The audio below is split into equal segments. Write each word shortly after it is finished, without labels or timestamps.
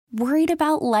Worried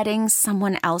about letting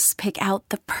someone else pick out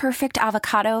the perfect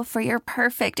avocado for your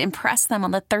perfect impress them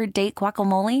on the third date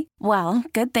guacamole? Well,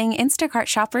 good thing Instacart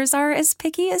shoppers are as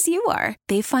picky as you are.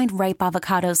 They find ripe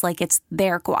avocados like it's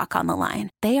their guac on the line.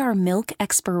 They are milk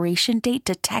expiration date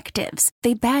detectives.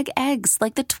 They bag eggs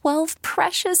like the 12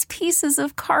 precious pieces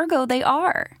of cargo they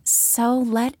are. So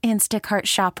let Instacart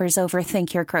shoppers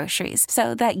overthink your groceries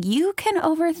so that you can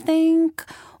overthink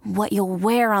what you'll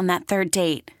wear on that third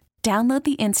date. Download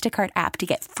the Instacart app to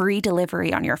get free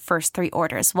delivery on your first 3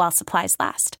 orders while supplies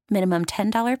last. Minimum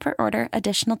 $10 per order.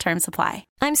 Additional terms apply.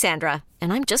 I'm Sandra,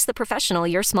 and I'm just the professional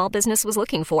your small business was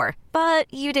looking for.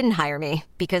 But you didn't hire me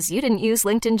because you didn't use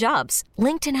LinkedIn Jobs.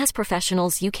 LinkedIn has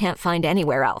professionals you can't find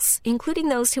anywhere else, including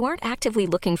those who aren't actively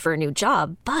looking for a new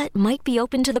job, but might be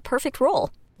open to the perfect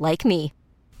role, like me.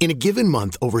 In a given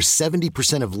month, over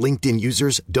 70% of LinkedIn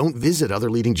users don't visit other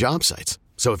leading job sites.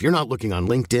 So if you're not looking on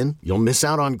LinkedIn, you'll miss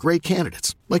out on great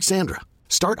candidates like Sandra.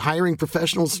 Start hiring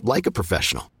professionals like a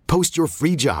professional. Post your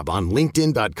free job on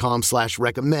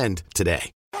linkedin.com/recommend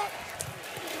today.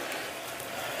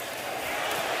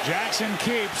 Jackson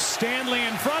keeps Stanley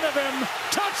in front of him.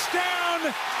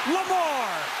 Touchdown, Lamar.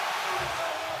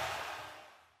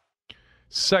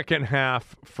 Second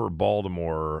half for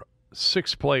Baltimore.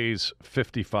 6 plays,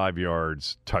 55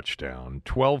 yards, touchdown.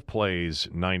 12 plays,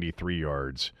 93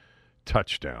 yards,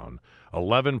 touchdown.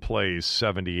 11 plays,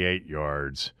 78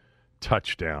 yards,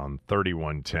 touchdown.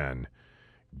 31-10,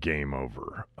 game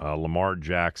over. Lamar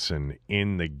Jackson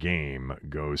in the game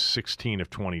goes 16 of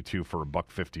 22 for a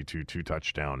 $152, 2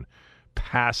 touchdown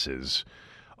passes.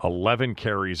 11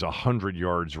 carries, 100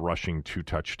 yards rushing, 2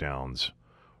 touchdowns.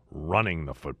 Running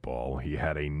the football, he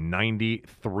had a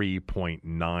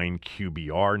 93.9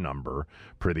 QBR number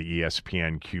per the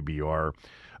ESPN QBR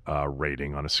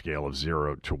rating on a scale of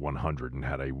 0 to 100 and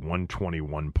had a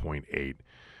 121.8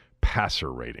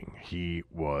 passer rating. He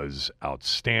was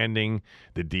outstanding.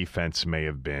 The defense may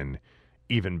have been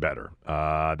even better.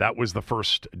 That was the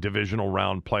first divisional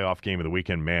round playoff game of the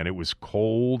weekend. Man, it was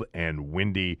cold and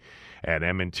windy at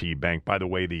M&T Bank. By the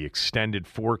way, the extended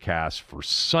forecast for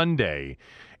Sunday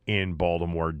in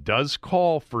Baltimore does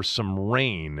call for some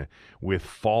rain with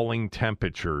falling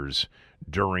temperatures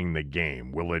during the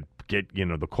game. Will it get,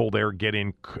 the cold air get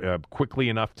in quickly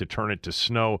enough to turn it to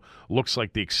snow? Looks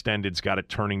like the extended's got it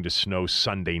turning to snow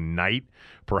Sunday night,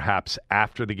 perhaps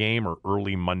after the game or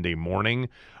early Monday morning.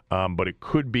 But it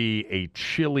could be a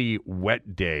chilly,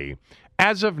 wet day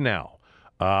as of now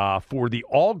for the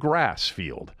all-grass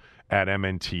field at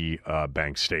M&T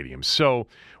Bank Stadium. So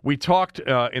we talked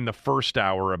in the first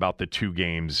hour about the 2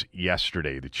 games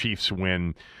yesterday. The Chiefs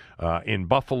win in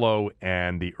Buffalo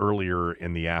and the earlier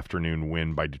in the afternoon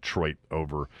win by Detroit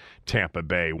over Tampa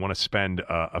Bay. Want to spend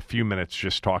a few minutes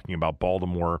just talking about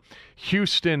Baltimore,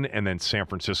 Houston, and then San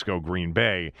Francisco, Green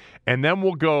Bay. And then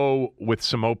we'll go with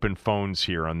some open phones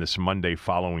here on this Monday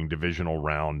following divisional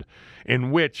round,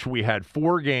 in which we had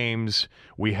 4 games.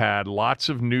 We had lots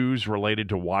of news related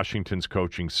to Washington's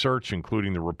coaching search,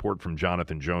 including the report from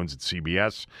Jonathan Jones at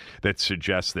CBS that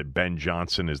suggests that Ben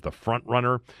Johnson is the front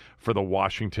runner for the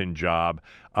Washington job.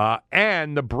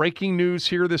 And the breaking news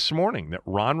here this morning that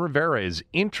Ron Rivera is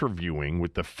interviewing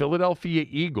with the Philadelphia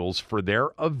Eagles for their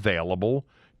available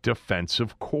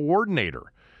defensive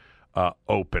coordinator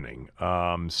opening.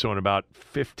 So in about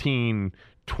 15-20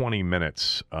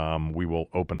 minutes, we will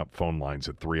open up phone lines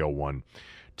at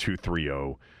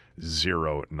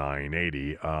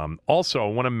 301-230-0980. Also, I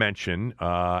want to mention,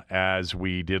 as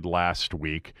we did last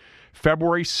week,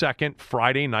 February 2nd,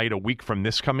 Friday night, a week from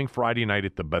this coming Friday night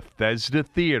at the Bethesda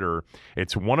Theater,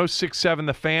 it's 106.7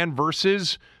 The Fan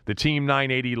versus the Team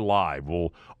 980 Live.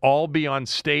 We'll all be on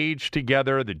stage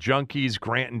together. The Junkies,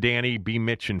 Grant and Danny, B.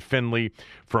 Mitch and Finley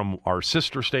from our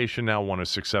sister station now,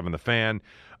 106.7 The Fan.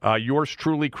 Yours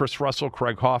truly, Chris Russell,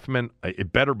 Craig Hoffman.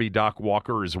 It better be Doc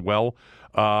Walker as well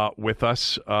with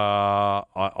us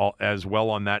as well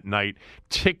on that night.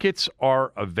 Tickets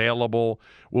are available.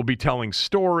 We'll be telling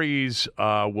stories.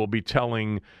 We'll be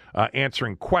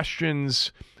answering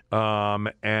questions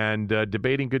and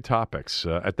debating good topics.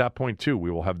 At that point, too, we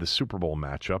will have the Super Bowl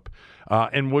matchup.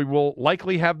 And we will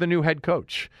likely have the new head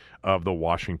coach of the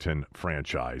Washington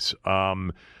franchise.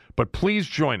 But please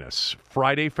join us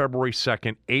Friday, February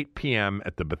 2nd, 8 p.m.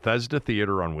 at the Bethesda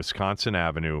Theater on Wisconsin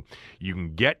Avenue. You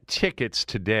can get tickets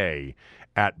today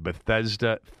at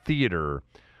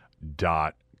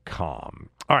BethesdaTheater.com.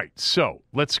 All right, so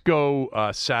let's go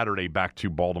Saturday back to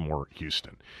Baltimore,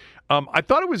 Houston. I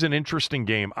thought it was an interesting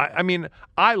game. I mean,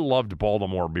 I loved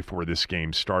Baltimore before this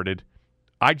game started.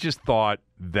 I just thought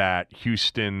that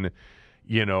Houston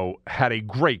had a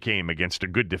great game against a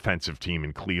good defensive team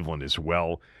in Cleveland as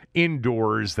well.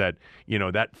 Indoors, that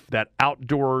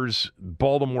outdoors,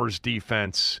 Baltimore's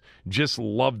defense just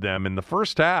loved them. And the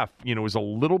first half, was a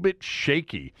little bit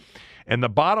shaky. And the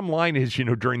bottom line is,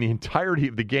 during the entirety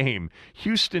of the game,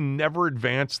 Houston never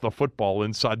advanced the football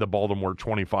inside the Baltimore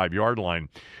 25-yard line.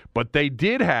 But they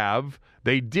did have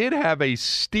a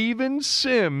Steven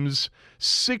Sims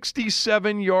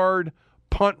 67-yard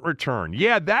punt return.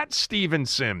 Yeah, that's Steven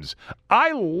Sims.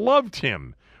 I loved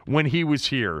him when he was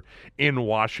here in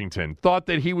Washington. Thought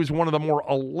that he was one of the more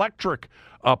electric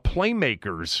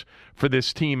playmakers for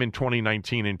this team in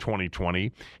 2019 and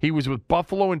 2020. He was with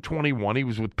Buffalo in 21. He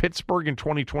was with Pittsburgh in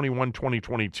 2021,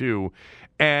 2022.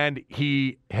 And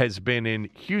he has been in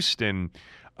Houston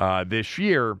this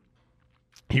year.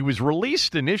 He was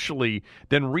released initially,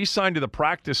 then re-signed to the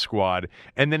practice squad,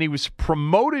 and then he was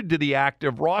promoted to the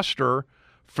active roster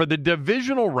for the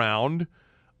divisional round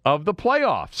of the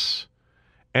playoffs.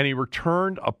 And he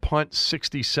returned a punt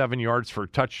 67 yards for a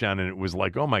touchdown, and it was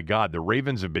like, oh my God, the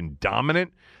Ravens have been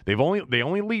dominant. They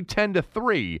only lead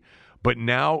 10-3, but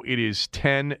now it is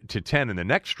 10-10. In the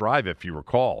next drive, if you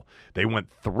recall, they went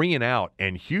 3 and out,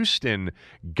 and Houston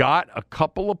got a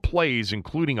couple of plays,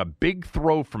 including a big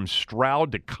throw from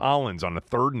Stroud to Collins on a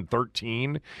 3rd and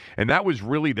 13, and that was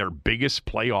really their biggest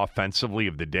play offensively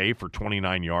of the day for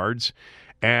 29 yards.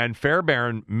 And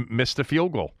Fairbairn missed a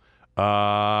field goal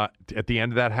at the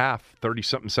end of that half,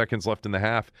 30-something seconds left in the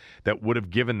half, that would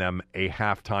have given them a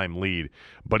halftime lead.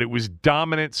 But it was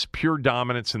dominance, pure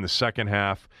dominance in the second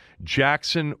half.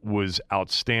 Jackson was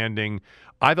outstanding.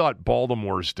 I thought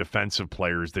Baltimore's defensive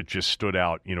players that just stood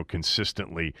out,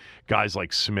 consistently, guys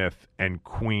like Smith and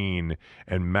Queen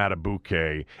and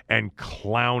Matabuke and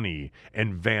Clowney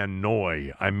and Van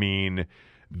Noy. I mean,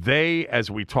 they, as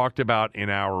we talked about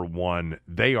in hour one,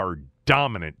 they are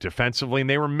dominant defensively, and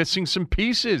they were missing some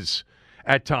pieces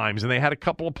at times, and they had a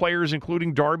couple of players,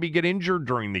 including Darby, get injured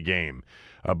during the game.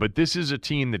 But this is a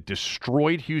team that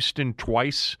destroyed Houston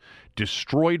twice,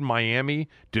 destroyed Miami,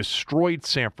 destroyed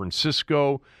San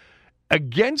Francisco.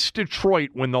 Against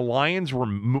Detroit, when the Lions were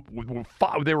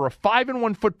they were a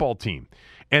 5-1 football team,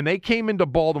 and they came into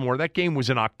Baltimore. That game was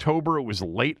in October. It was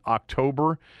late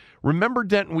October. Remember,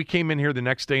 Denton, we came in here the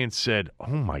next day and said, oh,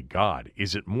 my God,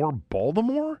 is it more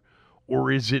Baltimore,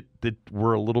 or is it that we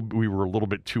were a little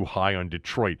bit too high on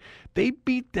Detroit? They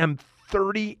beat them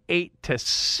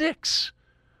 38-6.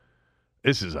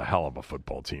 This is a hell of a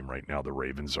football team right now, the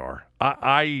Ravens are.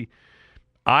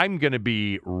 I'm going to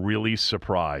be really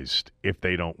surprised if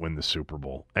they don't win the Super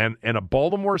Bowl. And a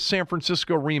Baltimore-San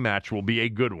Francisco rematch will be a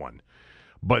good one.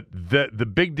 But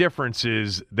the big difference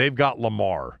is they've got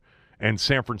Lamar, and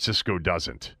San Francisco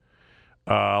doesn't.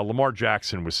 Lamar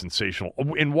Jackson was sensational.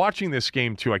 In watching this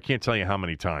game, too, I can't tell you how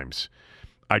many times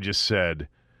I just said,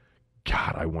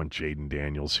 God, I want Jaden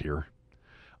Daniels here.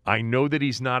 I know that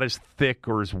he's not as thick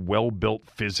or as well-built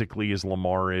physically as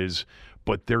Lamar is,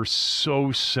 but they're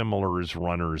so similar as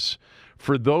runners.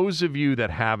 For those of you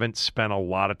that haven't spent a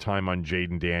lot of time on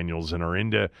Jaden Daniels and are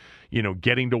into,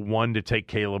 getting to one to take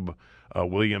Caleb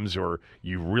Williams, or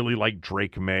you really like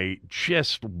Drake May,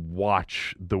 just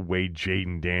watch the way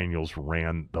Jaden Daniels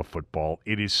ran the football.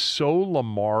 It is so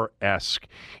Lamar-esque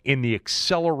in the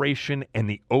acceleration and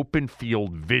the open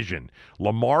field vision.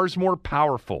 Lamar's more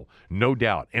powerful, no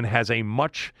doubt, and has a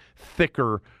much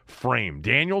thicker frame.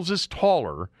 Daniels is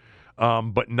taller,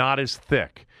 but not as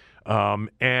thick.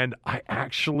 And I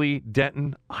actually,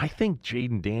 Denton, I think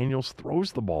Jaden Daniels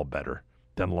throws the ball better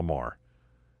than Lamar.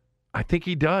 I think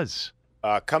he does.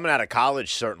 Coming out of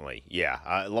college, certainly,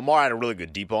 yeah. Lamar had a really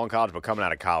good deep ball in college, but coming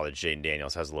out of college, Jaden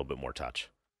Daniels has a little bit more touch.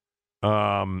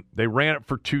 They ran it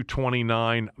for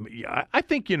 229. I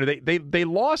think, they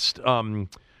lost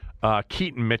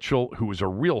Keaton Mitchell, who was a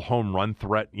real home run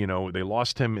threat. They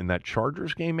lost him in that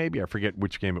Chargers game, maybe. I forget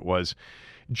which game it was.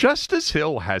 Justice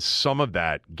Hill has some of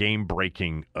that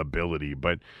game-breaking ability,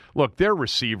 but look, their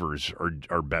receivers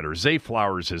are better. Zay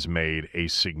Flowers has made a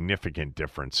significant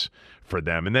difference for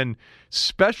them. And then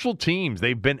special teams,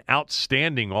 they've been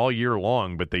outstanding all year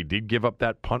long, but they did give up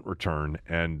that punt return,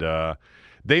 and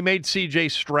they made C.J.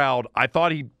 Stroud. I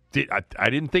thought he did. I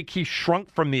didn't think he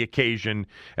shrunk from the occasion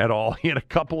at all. He had a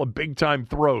couple of big-time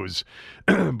throws,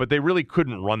 but they really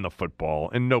couldn't run the football,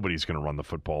 and nobody's going to run the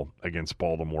football against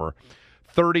Baltimore.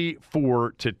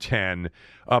 34-10.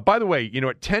 By the way, at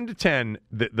 10-10,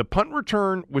 the punt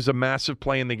return was a massive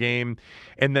play in the game,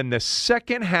 and then the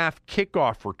second half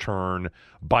kickoff return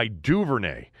by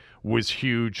Duvernay was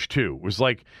huge too. It was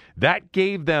like that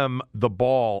gave them the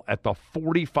ball at the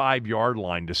 45-yard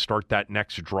line to start that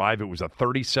next drive. It was a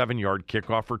 37-yard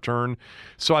kickoff return.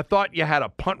 So I thought you had a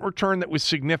punt return that was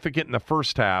significant in the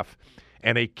first half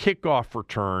and a kickoff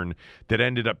return that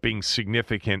ended up being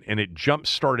significant, and it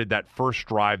jump-started that first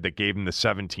drive that gave them the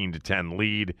 17-10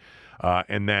 lead.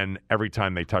 And then every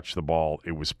time they touched the ball,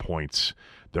 it was points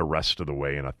the rest of the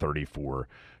way in a 34-10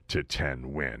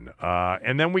 win.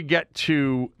 And then we get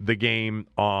to the game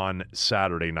on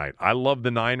Saturday night. I love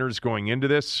the Niners going into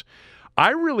this.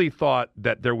 I really thought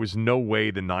that there was no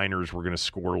way the Niners were going to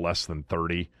score less than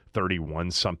 30, 31,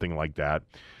 something like that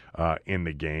in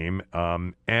the game.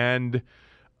 And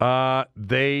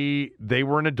they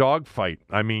were in a dogfight.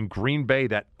 I mean, Green Bay,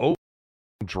 that opening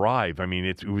drive, I mean,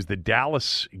 it was the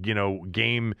Dallas,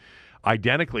 game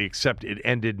identically, except it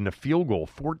ended in a field goal.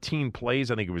 14 plays,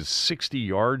 I think it was 60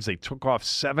 yards. They took off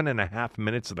 7.5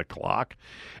 minutes of the clock,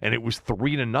 and it was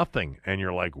 3-0. And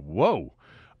you're like, whoa.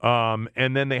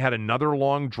 And then they had another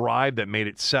long drive that made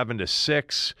it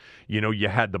 7-6. You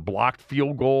had the blocked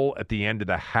field goal at the end of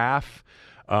the half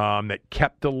that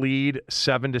kept the lead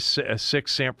 7-6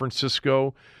 San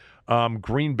Francisco.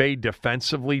 Green Bay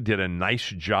defensively did a nice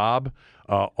job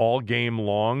all game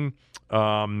long.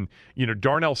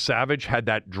 Darnell Savage had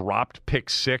that dropped pick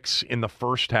six in the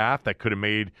first half that could have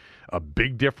made a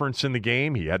big difference in the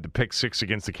game. He had the pick six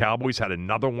against the Cowboys, had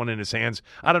another one in his hands.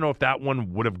 I don't know if that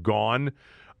one would have gone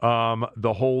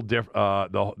the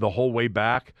whole way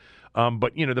back.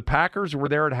 But the Packers were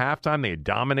there at halftime. They had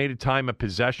dominated time of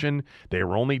possession. They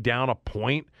were only down a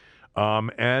point.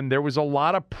 And there was a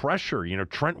lot of pressure.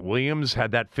 Trent Williams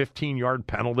had that 15-yard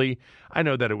penalty. I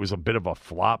know that it was a bit of a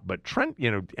flop, but Trent,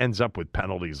 ends up with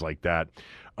penalties like that.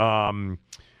 I'm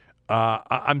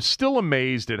still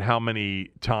amazed at how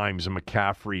many times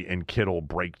McCaffrey and Kittle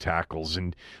break tackles.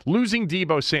 And losing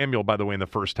Deebo Samuel, by the way, in the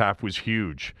first half was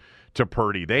huge to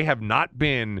Purdy. They have not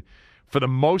been, for the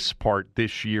most part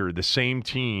this year, the same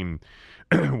team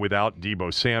without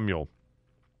Deebo Samuel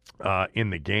in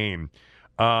the game.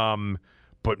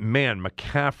 But, man,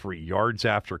 McCaffrey, yards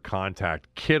after contact.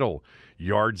 Kittle,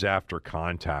 yards after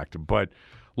contact. But,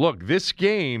 look, this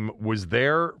game was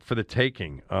there for the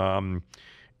taking.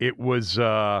 It was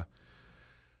that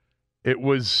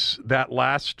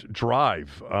last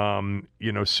drive.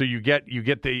 So you get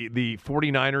the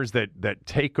 49ers that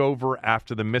take over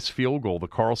after the missed field goal, the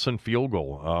Carlson field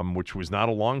goal, which was not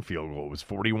a long field goal. It was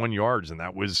 41 yards, and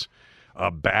that was a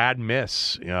bad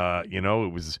miss. It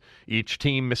was each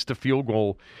team missed a field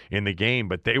goal in the game,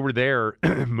 but they were there,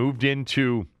 moved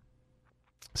into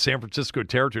San Francisco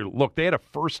territory. Look, they had a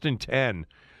 1st and 10,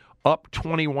 up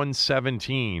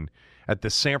 21-17 at the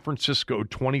San Francisco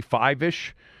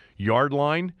 25-ish yard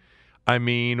line. I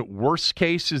mean, worst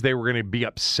case is they were going to be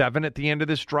up 7 at the end of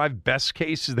this drive. Best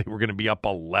case is they were going to be up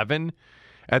 11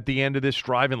 at the end of this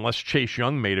drive, unless Chase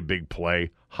Young made a big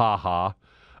play.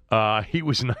 He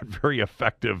was not very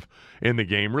effective in the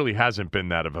game. Really hasn't been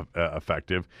that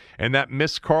effective. And that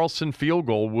missed Carlson field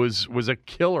goal was a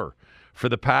killer for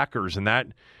the Packers, and that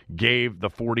gave the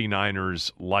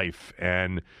 49ers life.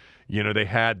 And, they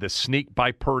had the sneak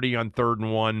by Purdy on 3rd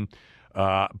and 1.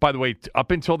 By the way,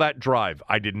 up until that drive,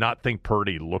 I did not think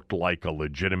Purdy looked like a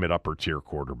legitimate upper-tier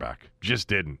quarterback. Just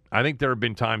didn't. I think there have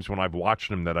been times when I've watched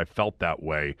him that I felt that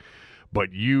way.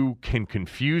 But you can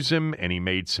confuse him, and he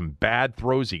made some bad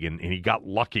throws. And he got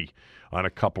lucky on a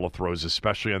couple of throws,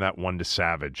 especially on that one to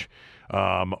Savage.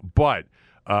 But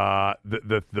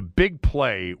the big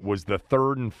play was the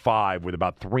 3rd and 5 with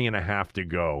about 3.5 to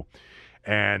go.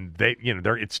 And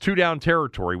it's 2-down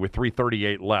territory with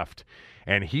 3:38 left.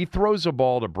 And he throws a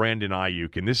ball to Brandon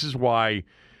Ayuk, and this is why,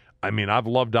 I've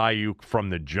loved Ayuk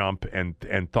from the jump and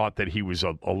thought that he was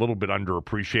a little bit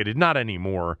underappreciated. Not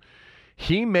anymore.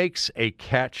 He makes a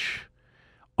catch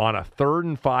on a 3rd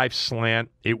and 5 slant.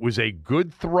 It was a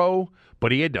good throw,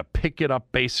 but he had to pick it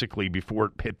up basically before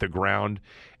it hit the ground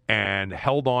and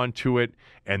held on to it,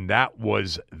 and that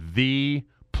was the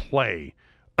play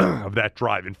of that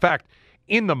drive. In fact,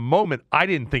 in the moment, I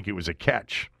didn't think it was a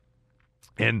catch.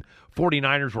 And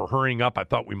 49ers were hurrying up. I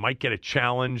thought we might get a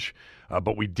challenge,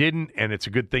 but we didn't, and it's a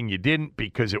good thing you didn't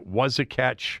because it was a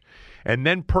catch. And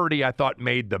then Purdy, I thought,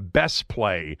 made the best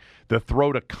play, the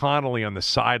throw to Connolly on the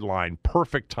sideline.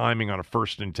 Perfect timing on a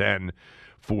 1st and 10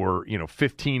 for,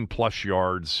 15-plus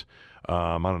yards.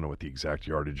 I don't know what the exact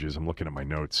yardage is. I'm looking at my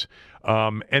notes.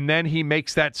 And then he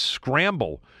makes that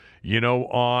scramble,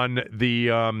 on the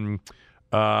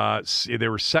they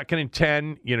were 2nd and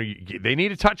 10. They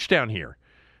need a touchdown here.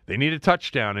 They need a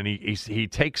touchdown, and he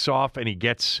takes off, and he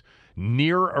gets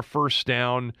near a 1st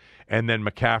down, and then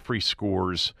McCaffrey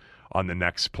scores on the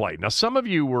next play. Now, some of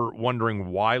you were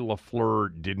wondering why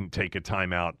LaFleur didn't take a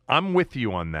timeout. I'm with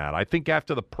you on that. I think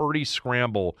after the Purdy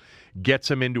scramble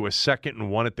gets him into a 2nd and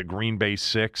 1 at the Green Bay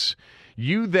 6,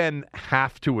 you then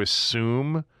have to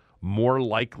assume, more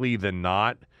likely than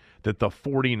not, that the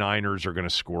 49ers are going to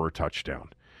score a touchdown.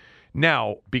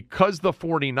 Now, because the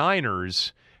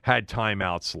 49ers had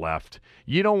timeouts left,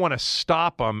 you don't want to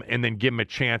stop them and then give them a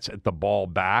chance at the ball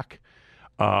back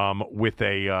with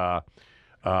a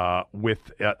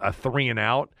 3 and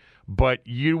out, but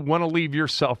you want to leave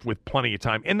yourself with plenty of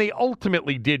time. And they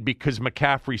ultimately did, because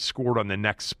McCaffrey scored on the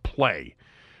next play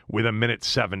with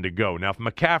 1:07 to go. Now, if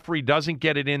McCaffrey doesn't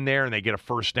get it in there and they get a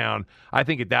first down, I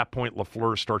think at that point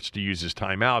LaFleur starts to use his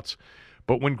timeouts.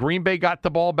 But when Green Bay got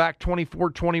the ball back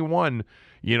 24-21,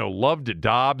 Love to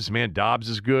Dobbs. Man, Dobbs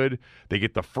is good. They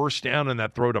get the first down in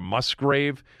that throw to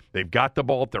Musgrave. They've got the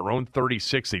ball at their own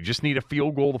 36. They just need a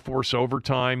field goal to force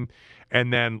overtime.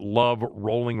 And then Love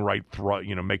rolling right through,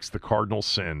 makes the cardinal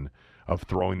sin of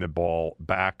throwing the ball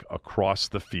back across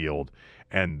the field.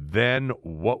 And then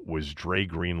what was Dre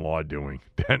Greenlaw doing?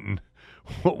 Benton,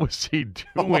 what was he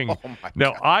doing?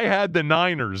 Now, I had the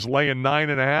Niners laying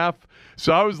 9.5,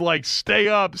 so I was like, stay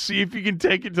up, see if you can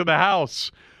take it to the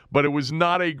house. But it was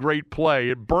not a great play.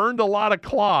 It burned a lot of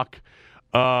clock,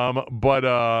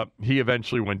 but he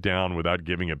eventually went down without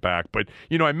giving it back. But,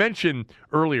 I mentioned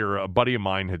earlier, a buddy of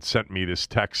mine had sent me this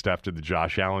text after the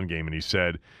Josh Allen game, and he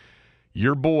said,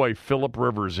 your boy Phillip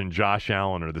Rivers and Josh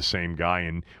Allen are the same guy.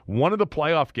 And one of the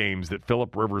playoff games that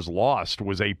Phillip Rivers lost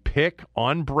was a pick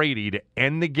on Brady to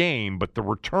end the game, but the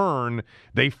return,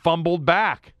 they fumbled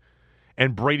back.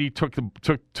 And Brady took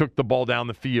the ball down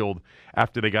the field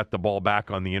after they got the ball back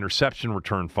on the interception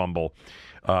return fumble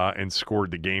and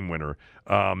scored the game winner.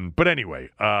 But anyway,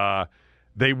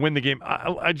 they win the game.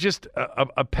 I just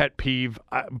a pet peeve.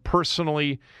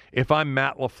 Personally, if I'm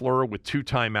Matt LaFleur with 2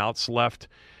 timeouts left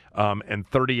and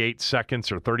 38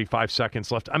 seconds or 35 seconds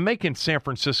left, I'm making San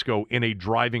Francisco in a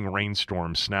driving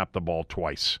rainstorm snap the ball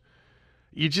twice.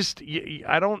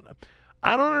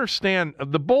 I don't understand.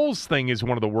 The Bulls thing is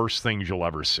one of the worst things you'll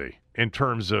ever see in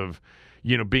terms of,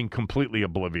 being completely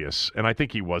oblivious. And I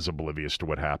think he was oblivious to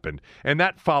what happened. And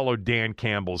that followed Dan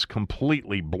Campbell's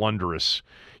completely blunderous,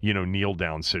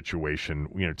 kneel-down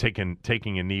situation,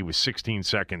 taking a knee with 16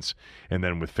 seconds and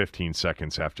then with 15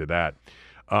 seconds after that.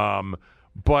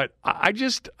 But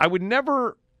I would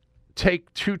never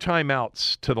take 2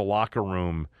 timeouts to the locker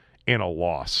room in a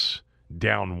loss,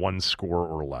 down 1 score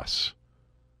or less.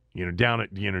 Down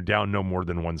no more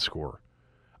than 1 score.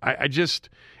 I just,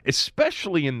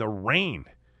 especially in the rain,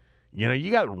 you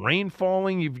got rain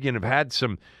falling. You've had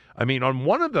some, on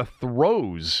one of the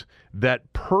throws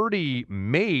that Purdy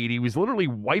made, he was literally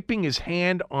wiping his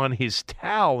hand on his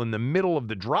towel in the middle of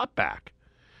the drop back.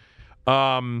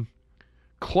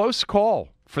 Close call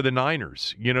for the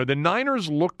Niners. The Niners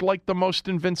looked like the most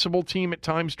invincible team at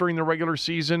times during the regular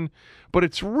season, but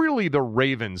it's really the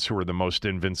Ravens who are the most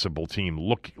invincible team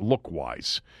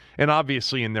look-wise. And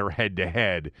obviously in their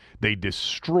head-to-head, they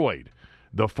destroyed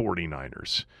the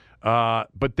 49ers.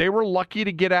 But they were lucky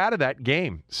to get out of that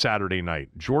game Saturday night.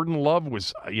 Jordan Love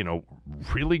was,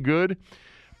 really good.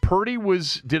 Purdy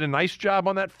did a nice job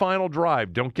on that final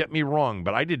drive, don't get me wrong,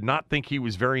 but I did not think he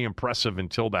was very impressive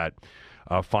until that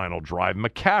final drive.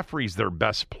 McCaffrey's their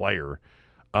best player.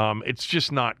 It's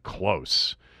just not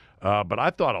close. But I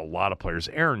thought a lot of players,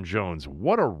 Aaron Jones,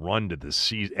 what a run to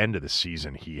the end of the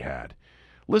season he had.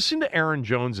 Listen to Aaron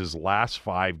Jones's last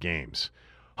 5 games.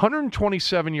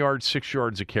 127 yards, 6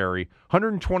 yards a carry,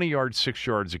 120 yards, 6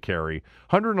 yards a carry,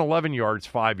 111 yards,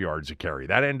 5 yards a carry.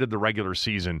 That ended the regular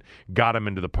season, got him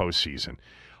into the postseason.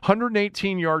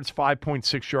 118 yards,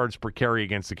 5.6 yards per carry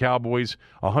against the Cowboys,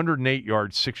 108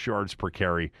 yards, 6 yards per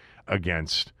carry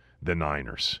against the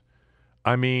Niners.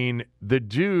 The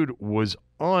dude was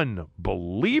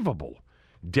unbelievable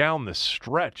down the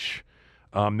stretch.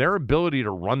 Their ability to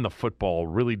run the football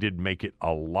really did make it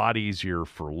a lot easier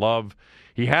for Love.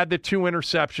 He had the 2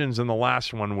 interceptions, and the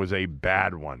last one was a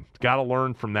bad one. Got to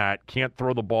learn from that. Can't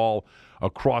throw the ball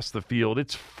across the field.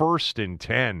 It's 1st and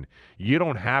 10. You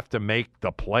don't have to make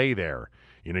the play there.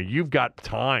 You've got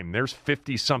time. There's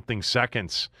 50-something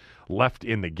seconds left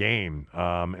in the game,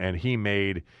 and he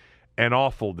made an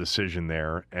awful decision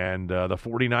there. And the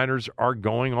 49ers are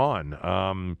going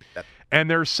on. And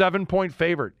they're 7-point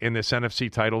favorite in this NFC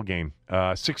title game.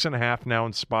 6.5 now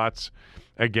in spots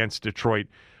against Detroit.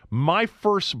 My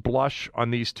first blush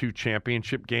on these 2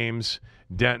 championship games,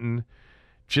 Denton,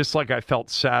 just like I felt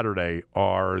Saturday,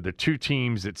 are the 2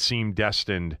 teams that seem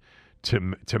destined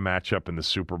to match up in the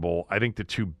Super Bowl. I think the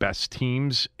 2 best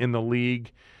teams in the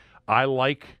league. I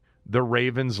like the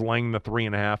Ravens laying the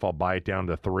 3.5. I'll buy it down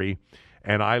to 3.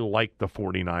 And I like the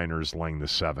 49ers laying the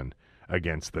 7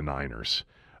 against the Niners.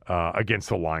 Against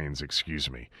the Lions,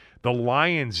 excuse me. The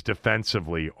Lions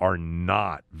defensively are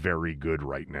not very good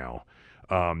right now.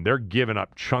 They're giving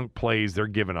up chunk plays. They're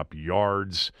giving up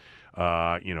yards.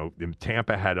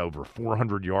 Tampa had over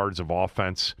 400 yards of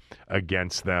offense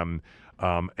against them.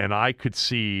 And I could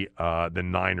see the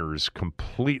Niners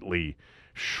completely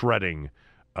shredding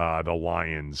the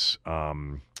Lions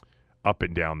up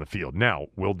and down the field. Now,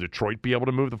 will Detroit be able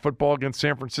to move the football against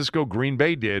San Francisco? Green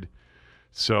Bay did.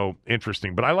 So,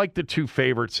 interesting. But I like the two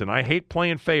favorites, and I hate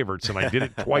playing favorites, and I did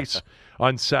it twice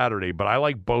on Saturday, but I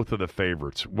like both of the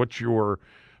favorites. What's your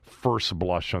first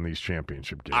blush on these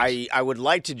championship games? I would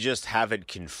like to just have it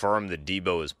confirmed that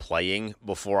Debo is playing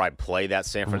before I play that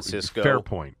San Francisco. Fair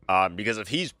point. Because if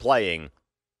he's playing,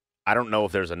 I don't know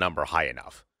if there's a number high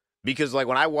enough. Because,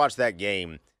 when I watched that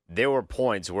game, there were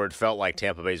points where it felt like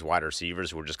Tampa Bay's wide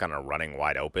receivers were just kind of running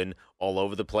wide open all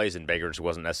over the place, and Baker just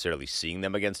wasn't necessarily seeing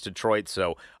them against Detroit.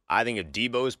 So I think if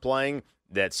Debo is playing,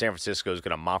 that San Francisco is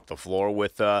going to mop the floor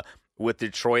with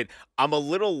Detroit. I'm a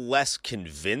little less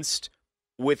convinced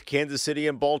with Kansas City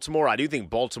and Baltimore. I do think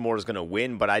Baltimore is going to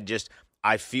win, but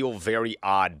I feel very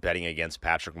odd betting against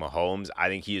Patrick Mahomes. I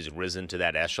think he has risen to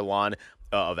that echelon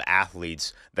of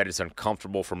athletes that it's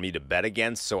uncomfortable for me to bet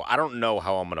against. So I don't know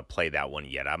how I'm going to play that one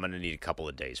yet. I'm going to need a couple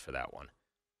of days for that one.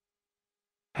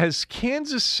 Has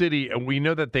Kansas City, and we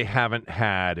know that they haven't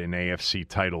had an AFC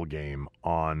title game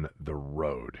on the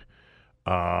road,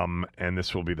 and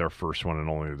this will be their first one and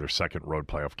only their second road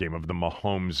playoff game of the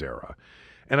Mahomes era.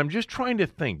 And I'm just trying to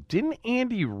think, didn't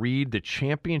Andy Reid, the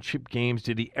championship games,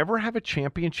 did he ever have a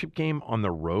championship game on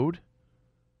the road?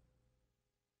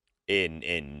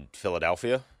 In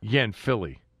Philadelphia? Yeah, in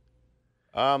Philly.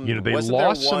 They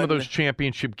lost some of those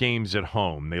championship games at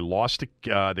home. They lost to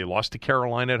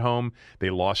Carolina at home. They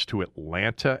lost to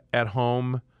Atlanta at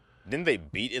home. Didn't they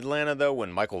beat Atlanta, though,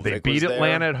 when Michael Vick was there? They beat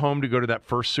Atlanta at home to go to that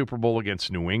first Super Bowl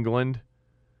against New England.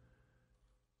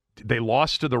 They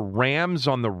lost to the Rams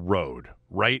on the road,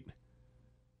 right?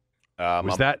 I'm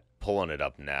pulling it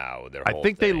up now. I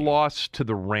think they lost to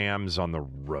the Rams on the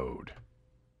road.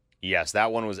 Yes,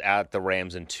 that one was at the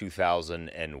Rams in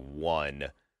 2001.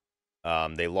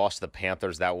 They lost to the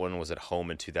Panthers. That one was at home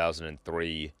in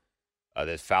 2003.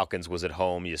 The Falcons was at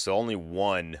home. So only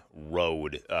one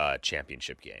road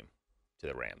championship game to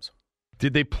the Rams.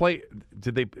 Did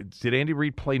Andy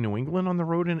Reid play New England on the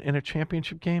road in a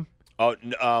championship game? Oh,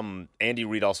 Andy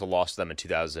Reid also lost them in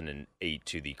 2008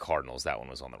 to the Cardinals. That one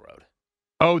was on the road.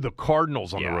 Oh, the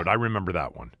Cardinals on the road. I remember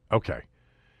that one. Okay.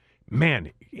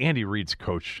 Man, Andy Reid's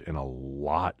coached in a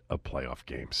lot of playoff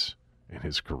games in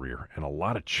his career and a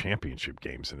lot of championship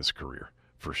games in his career,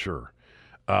 for sure.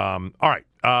 All right.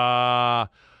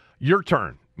 Your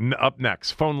turn. Up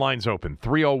next. Phone lines open.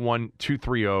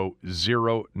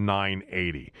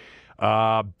 301-230-0980.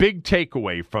 Big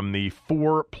takeaway from the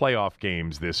 4 playoff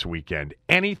games this weekend.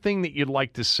 Anything that you'd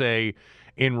like to say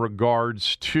in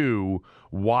regards to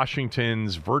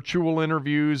Washington's virtual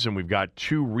interviews, and we've got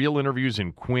 2 real interviews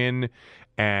in Quinn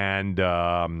and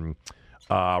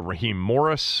Raheem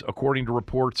Morris, according to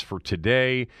reports for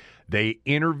today. They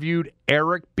interviewed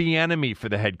Eric Bieniemy for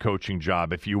the head coaching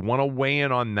job. If you want to weigh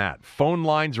in on that, phone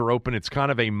lines are open. It's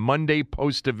kind of a Monday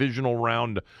post-divisional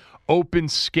round open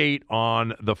skate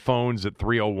on the phones at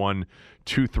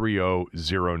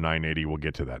 301-230-0980. We'll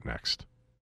get to that next.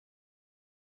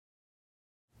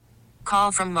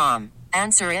 Call from mom.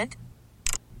 Answer it.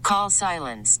 Call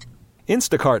silenced.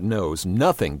 Instacart knows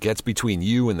nothing gets between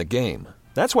you and the game.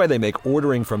 That's why they make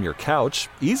ordering from your couch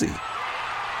easy.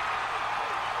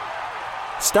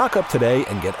 Stock up today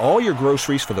and get all your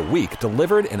groceries for the week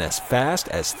delivered in as fast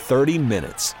as 30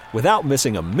 minutes without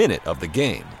missing a minute of the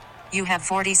game. You have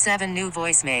 47 new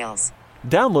voicemails.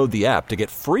 Download the app to get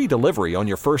free delivery on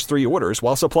your first 3 orders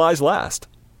while supplies last.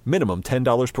 Minimum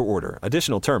 $10 per order.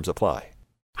 Additional terms apply.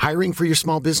 Hiring for your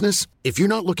small business? If you're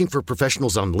not looking for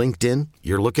professionals on LinkedIn,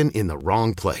 you're looking in the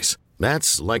wrong place.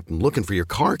 That's like looking for your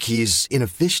car keys in a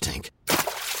fish tank.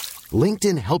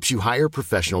 LinkedIn helps you hire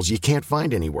professionals you can't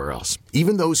find anywhere else,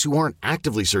 even those who aren't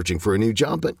actively searching for a new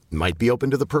job but might be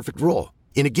open to the perfect role.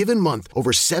 In a given month,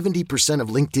 over 70% of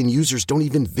LinkedIn users don't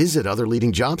even visit other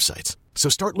leading job sites. So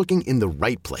start looking in the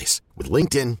right place. With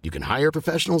LinkedIn, you can hire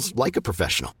professionals like a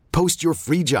professional. Post your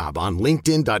free job on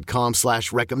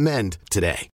linkedin.com/recommend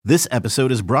today. This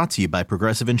episode is brought to you by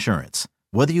Progressive Insurance.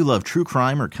 Whether you love true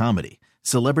crime or comedy,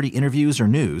 celebrity interviews or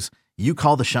news, you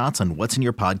call the shots on what's in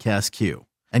your podcast queue.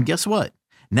 And guess what?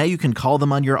 Now you can call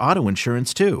them on your auto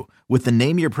insurance too with the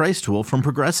Name Your Price tool from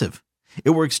Progressive. It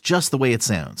works just the way it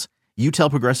sounds. You tell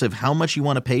Progressive how much you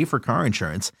want to pay for car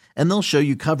insurance, and they'll show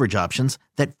you coverage options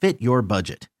that fit your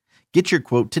budget. Get your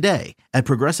quote today at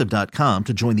Progressive.com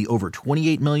to join the over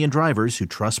 28 million drivers who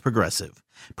trust Progressive.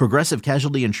 Progressive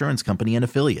Casualty Insurance Company and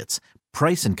Affiliates.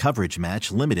 Price and coverage match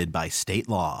limited by state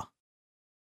law.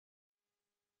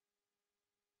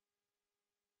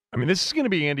 I mean, this is going to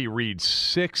be Andy Reid's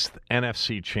 6th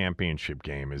NFC Championship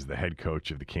game as the head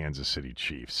coach of the Kansas City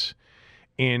Chiefs.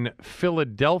 In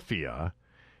Philadelphia,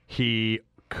 he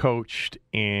coached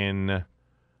in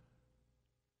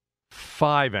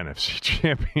 5 NFC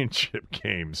Championship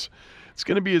games. It's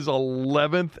going to be his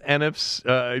 11th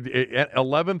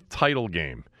 11th title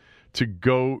game to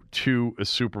go to a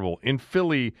Super Bowl. In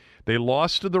Philly, they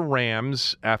lost to the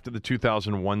Rams after the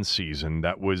 2001 season.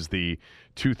 That was the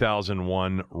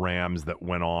 2001 Rams that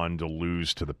went on to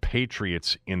lose to the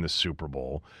Patriots in the Super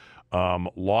Bowl.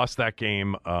 Lost that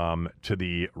game to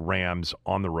the Rams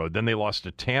on the road. Then they lost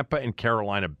to Tampa and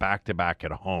Carolina back-to-back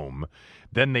at home.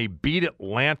 Then they beat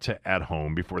Atlanta at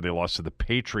home before they lost to the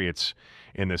Patriots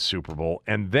in the Super Bowl.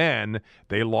 And then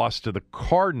they lost to the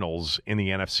Cardinals in the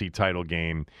NFC title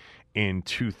game in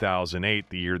 2008,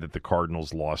 the year that the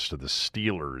Cardinals lost to the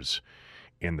Steelers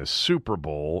in the Super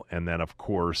Bowl. And then, of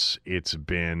course, it's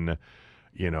been,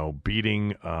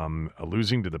 losing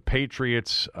to the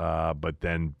Patriots, but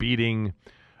then beating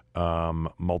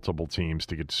multiple teams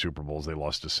to get to Super Bowls. They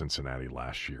lost to Cincinnati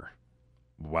last year.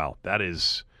 Wow, that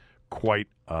is quite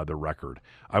the record.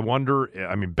 I wonder,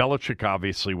 Belichick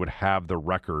obviously would have the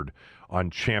record on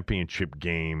championship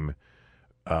game.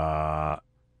 I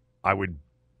would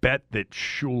bet that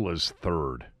Shula's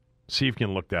third. See if you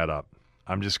can look that up.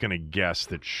 I'm just going to guess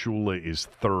that Shula is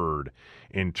third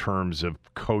in terms of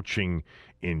coaching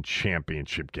in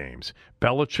championship games.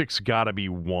 Belichick's got to be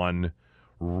 1.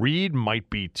 Reed might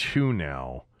be 2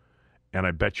 now, and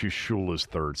I bet you Shula's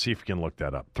third. See if you can look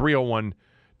that up.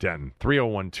 301-DENTON,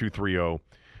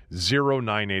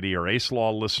 301-230-0980. Our Ace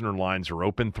Law listener lines are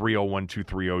open,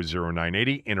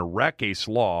 301-230-0980. In Iraq, Ace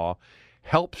Law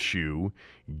helps you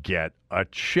get a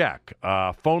check.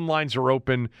 Phone lines are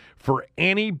open for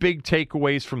any big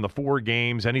takeaways from the 4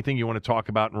 games, anything you want to talk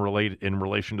about in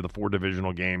relation to the 4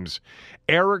 divisional games.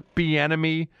 Eric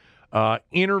Bieniemy,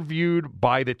 interviewed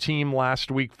by the team last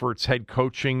week for its head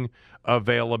coaching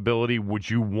availability. Would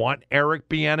you want Eric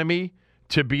Bieniemy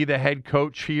to be the head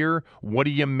coach here? What do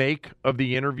you make of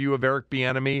the interview of Eric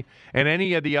Bieniemy and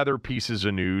any of the other pieces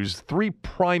of news? 3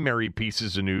 primary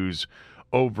pieces of news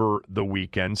over the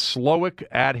weekend. Slowick,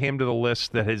 add him to the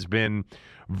list that has been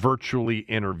virtually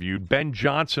interviewed. Ben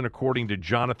Johnson, according to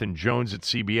Jonathan Jones at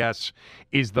CBS,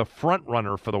 is the front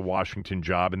runner for the Washington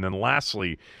job. And then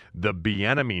lastly, the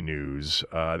Bieniemy news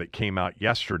that came out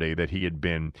yesterday that he had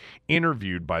been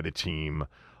interviewed by the team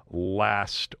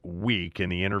last week,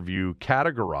 and the interview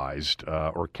characterized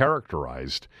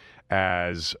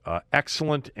as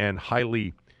excellent and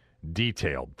highly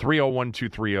detailed.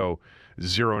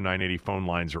 301-230-0980 phone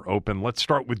lines are open. Let's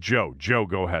start with Joe. Joe,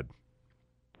 go ahead.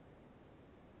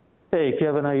 Hey,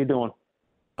 Kevin, how you doing?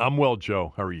 I'm well,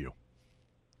 Joe. How are you?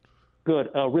 Good.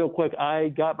 Real quick, I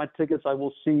got my tickets. I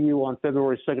will see you on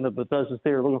February 2nd at Bethesda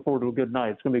Theater. Looking forward to a good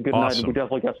night. It's going to be a good night, and we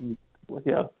definitely got some stories.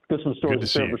 Good to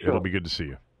see you. It'll be good to see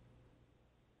you.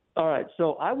 All right,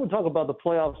 so I would talk about the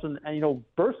playoffs, and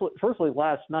firstly,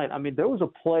 last night, there was a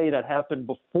play that happened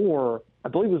before, I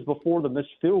believe it was before the missed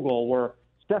field goal, where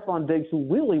Stephon Diggs, who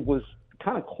really was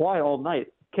kind of quiet all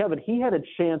night, Kevin, he had a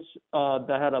chance he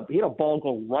had a ball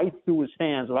go right through his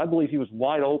hands, and I believe he was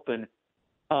wide open.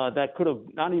 That could have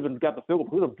not even got the field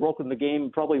goal, could have broken the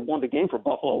game, probably won the game for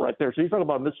Buffalo right there. So you're talking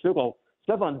about a missed field goal.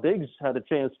 Stephon Diggs had a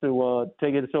chance to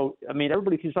take it. So,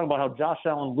 everybody keeps talking about how Josh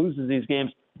Allen loses these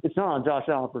games. It's not on Josh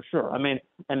Allen for sure.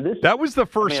 That was the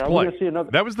first play.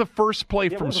 That was the first play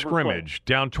from scrimmage,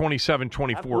 down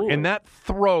 27-24. And that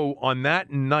throw on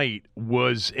that night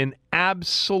was an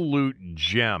absolute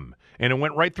gem. And it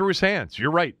went right through his hands.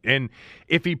 You're right. And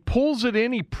if he pulls it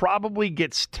in, he probably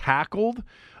gets tackled.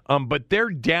 But they're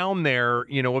down there.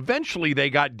 Eventually they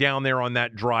got down there on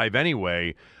that drive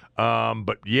anyway.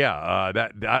 Whether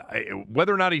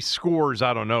or not he scores,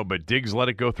 I don't know. But Diggs let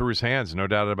it go through his hands, no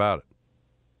doubt about it.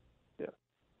 Yeah.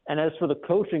 And as for the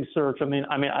coaching search,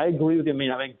 I agree with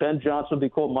you. I think Ben Johnson would be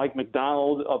cool. Mike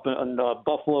McDonald up in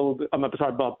Buffalo.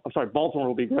 Baltimore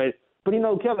would be great. But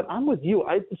Kevin, I'm with you.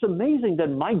 It's amazing that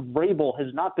Mike Vrabel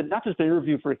has not just been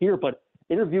interviewed for here, but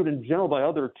interviewed in general by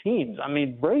other teams.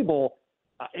 Vrabel,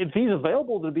 if he's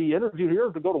available to be interviewed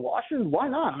here to go to Washington, why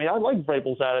not? I like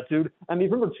Vrabel's attitude.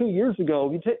 Remember 2 years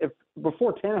ago,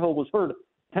 before Tannehill was hurt,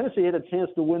 Tennessee had a chance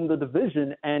to win the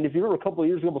division. And if you remember a couple of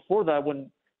years ago before that,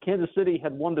 when Kansas City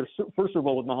had won their first Super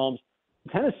Bowl with Mahomes,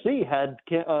 Tennessee had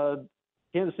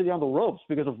Kansas City on the ropes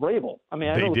because of Vrabel. I mean,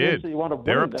 I know Kansas City wound up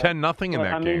They're winning up that, 10-0 in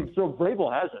that game. I mean, so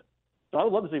Vrabel has it. So I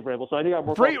would love to see Vrabel. So I think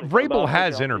Vrabel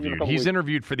has interviewed. He's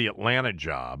interviewed for the Atlanta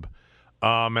job.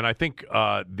 And I think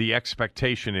the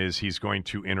expectation is he's going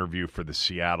to interview for the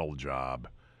Seattle job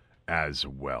as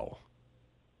well.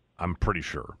 I'm pretty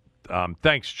sure.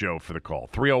 Thanks, Joe, for the call.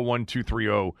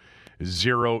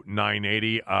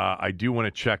 301-230-0980. I do want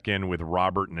to check in with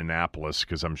Robert in Annapolis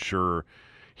because I'm sure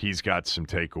he's got some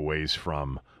takeaways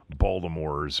from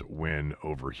Baltimore's win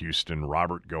over Houston.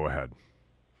 Robert, go ahead.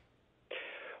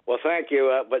 Well, thank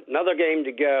you. But another game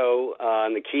to go,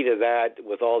 and the key to that,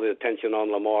 with all the attention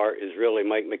on Lamar, is really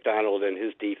Mike McDonald and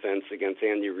his defense against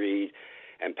Andy Reid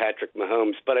and Patrick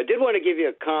Mahomes. But I did want to give you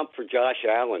a comp for Josh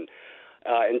Allen.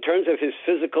 In terms of his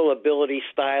physical ability,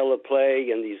 style of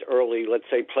play, and these early, let's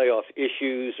say, playoff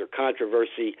issues or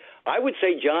controversy, I would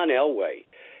say John Elway,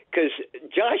 because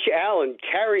Josh Allen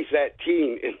carries that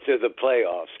team into the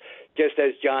playoffs, just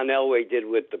as John Elway did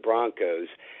with the Broncos.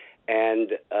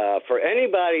 And for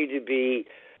anybody to be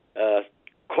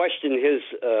question his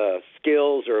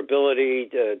skills or ability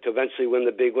to eventually win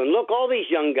the big one, look, all these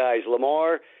young guys,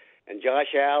 Lamar and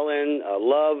Josh Allen,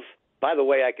 Love. By the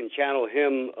way, I can channel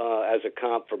him as a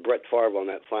comp for Brett Favre on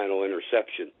that final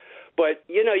interception. But,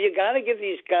 you got to give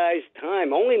these guys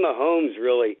time. Only Mahomes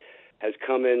really has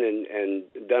come in and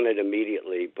done it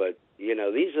immediately. But,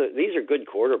 these are good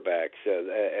quarterbacks.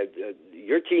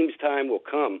 Your team's time will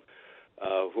come.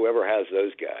 Whoever has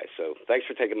those guys. So thanks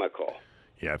for taking my call.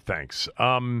 Yeah, thanks.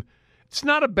 It's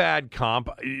not a bad comp.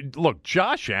 Look,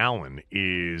 Josh Allen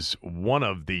is one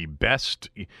of the best.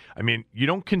 I mean, you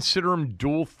don't consider him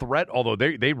dual threat, although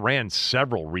they ran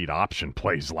several read option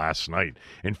plays last night.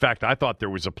 In fact, I thought there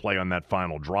was a play on that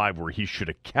final drive where he should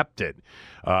have kept it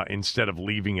instead of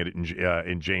leaving it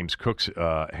in James Cook's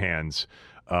hands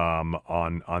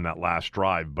on that last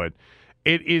drive. But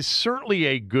it is certainly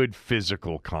a good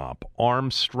physical comp.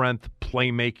 Arm strength,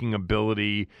 playmaking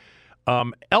ability.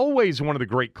 Elway's one of the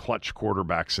great clutch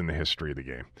quarterbacks in the history of the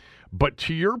game. But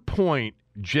to your point,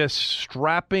 just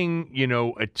strapping,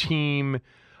 a team.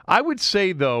 I would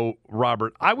say, though,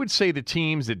 Robert, the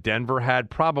teams that Denver had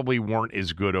probably weren't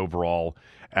as good overall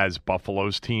as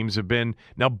Buffalo's teams have been.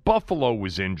 Now, Buffalo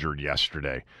was injured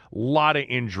yesterday. A lot of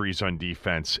injuries on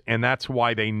defense, and that's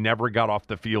why they never got off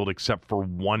the field except for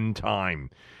one time.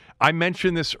 I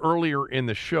mentioned this earlier in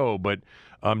the show, but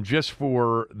just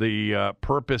for the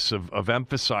purpose of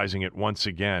emphasizing it once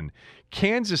again,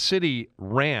 Kansas City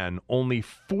ran only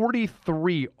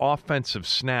 43 offensive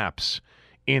snaps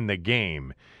in the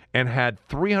game and had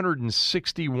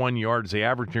 361 yards. They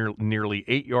averaged nearly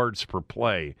 8 yards per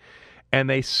play. And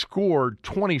they scored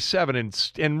 27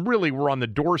 and really were on the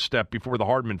doorstep before the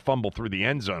Hardman fumble through the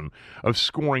end zone of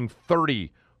scoring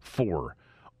 34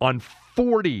 on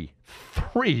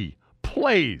 43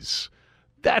 plays.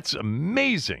 That's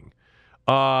amazing.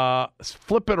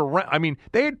 Flip it around. I mean,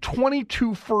 they had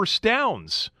 22 first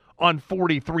downs on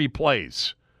 43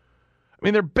 plays. I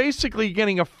mean, they're basically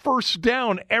getting a first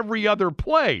down every other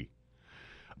play.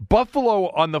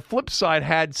 Buffalo, on the flip side,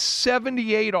 had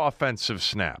 78 offensive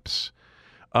snaps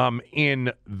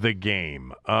in the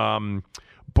game. I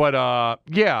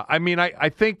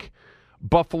think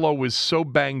Buffalo was so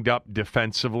banged up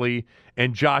defensively,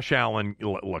 and Josh Allen,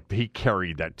 look, he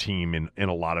carried that team in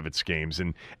a lot of its games,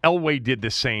 and Elway did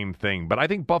the same thing. But I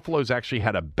think Buffalo's actually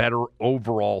had a better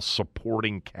overall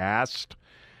supporting cast,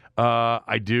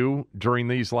 during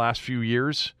these last few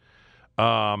years.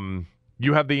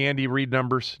 You have the Andy Reid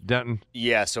numbers, Denton?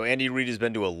 Yeah, so Andy Reid has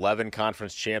been to 11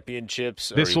 conference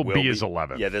championships. This will be his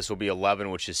 11th. Yeah, this will be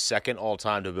 11, which is second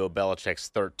all-time to Bill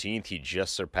Belichick's 13th. He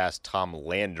just surpassed Tom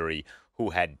Landry, who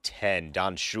had 10.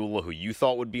 Don Shula, who you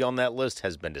thought would be on that list,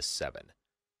 has been to 7.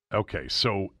 Okay,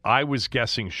 so I was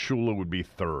guessing Shula would be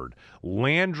third.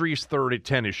 Landry's third at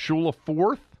 10. Is Shula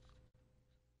fourth?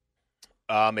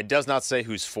 It does not say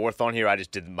who's fourth on here. I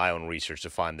just did my own research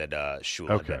to find that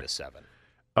Shula had been to 7.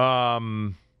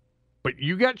 But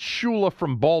you got Shula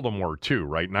from Baltimore too,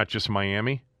 right? Not just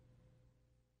Miami?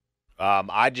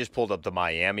 I just pulled up the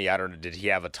Miami. I don't know. Did he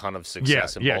have a ton of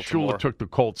success in Baltimore? Yeah, Shula took the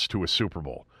Colts to a Super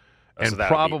Bowl. And so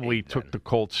probably took the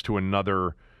Colts to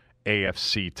another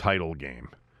AFC title game.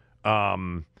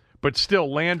 But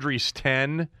still, Landry's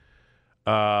 10.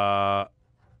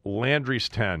 Landry's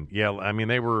 10. Yeah, I mean,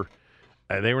 they were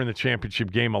in the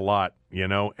championship game a lot,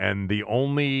 and the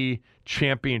only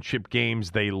championship games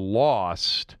they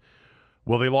lost,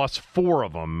 they lost 4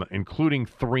 of them, including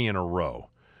 3 in a row.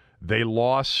 They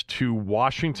lost to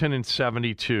Washington in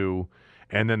 72,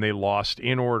 and then they lost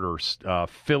in order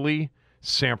Philly,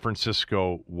 San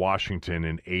Francisco, Washington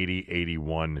in 80,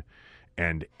 81,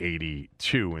 and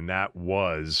 82. And that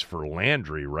was for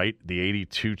Landry, right? The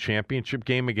 82 championship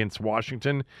game against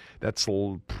Washington. That's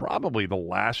probably the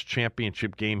last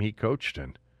championship game he coached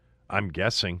in, I'm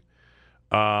guessing.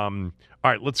 All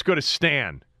right, let's go to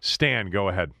Stan. Stan, go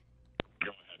ahead.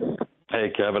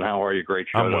 Hey, Kevin, how are you? Great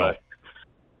show I'm well. today.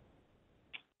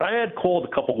 I had called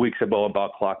a couple weeks ago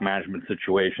about clock management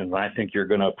situations, and I think you're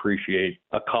going to appreciate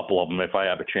a couple of them if I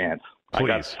have a chance. Please. I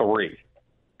got 3.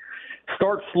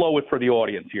 Start slow for the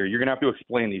audience here. You're going to have to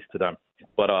explain these to them,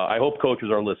 but I hope coaches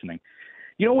are listening.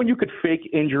 You know when you could fake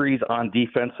injuries on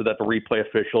defense so that the replay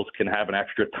officials can have an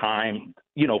extra time,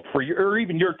 for your, or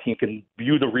even your team can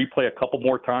view the replay a couple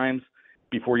more times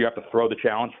before you have to throw the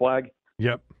challenge flag?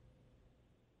 Yep.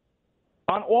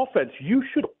 On offense, you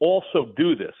should also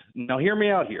do this. Now, hear me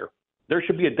out here. There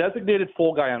should be a designated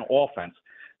full guy on offense.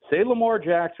 Say Lamar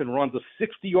Jackson runs a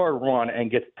 60-yard run and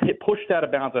gets pushed out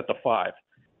of bounds at the 5.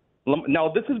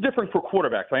 Now, this is different for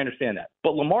quarterbacks. I understand that.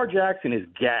 But Lamar Jackson is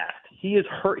gassed. He is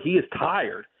hurt. He is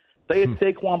tired. Say it's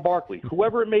Saquon Barkley,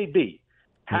 whoever it may be.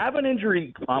 Have an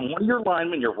injury on one of your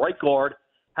linemen, your right guard.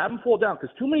 Have him fall down,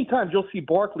 because too many times you'll see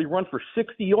Barkley run for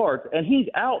 60 yards, and he's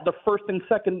out the first and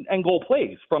second and goal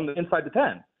plays from the inside the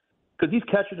 10 because he's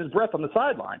catching his breath on the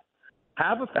sideline.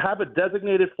 Have a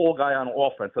designated full guy on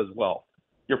offense as well.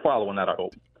 You're following that, I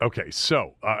hope. Okay,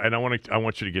 so and I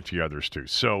want you to get to the others too.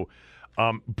 So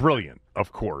brilliant,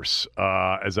 of course,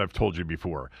 as I've told you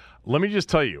before. Let me just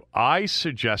tell you, I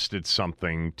suggested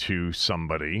something to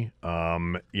somebody,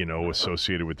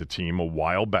 associated with the team a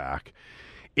while back.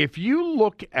 If you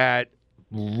look at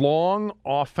long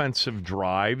offensive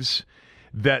drives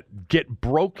that get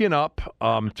broken up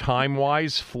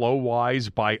time-wise, flow-wise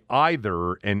by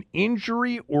either an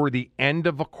injury or the end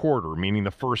of a quarter, meaning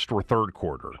the first or third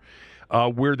quarter,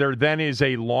 where there then is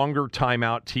a longer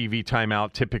timeout, TV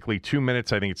timeout, typically 2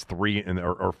 minutes. I think it's 3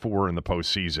 or 4 in the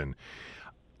postseason.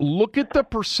 Look at the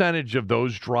percentage of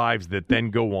those drives that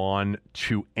then go on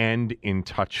to end in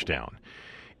touchdown.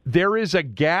 There is a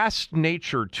gassed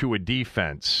nature to a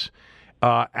defense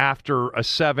after a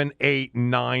 7, 8,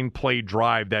 9 play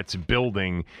drive that's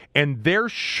building. And there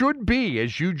should be,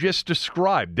 as you just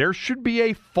described, there should be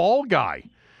a fall guy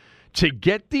to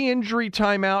get the injury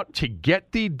timeout, to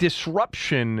get the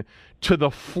disruption to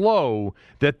the flow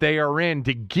that they are in,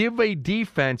 to give a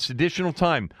defense additional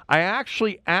time. I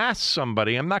actually asked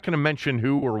somebody, I'm not going to mention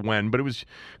who or when, but it was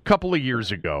a couple of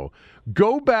years ago,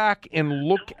 go back and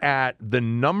look at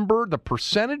the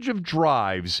percentage of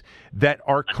drives that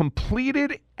are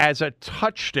completed as a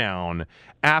touchdown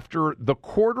after the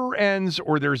quarter ends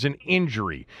or there's an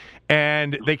injury.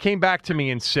 And they came back to me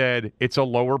and said, it's a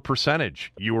lower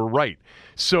percentage. You were right.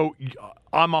 So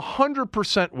I'm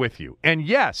 100% with you. And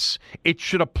yes, it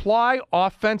should apply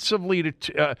offensively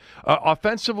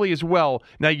offensively as well.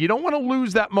 Now, you don't want to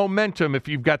lose that momentum if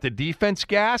you've got the defense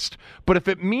gassed, but if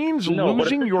it means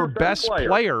losing your best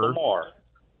player,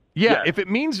 if it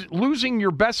means losing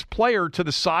your best player to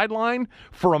the sideline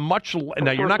for a much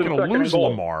now you're not going to lose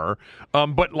Lamar,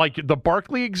 but like the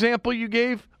Barkley example you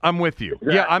gave, I'm with you.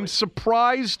 Exactly. Yeah, I'm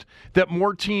surprised that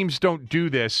more teams don't do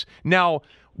this. Now,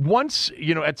 once,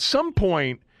 at some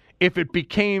point, if it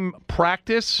became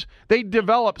practice, they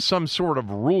develop some sort of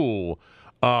rule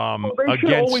they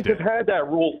should always have had that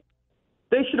rule.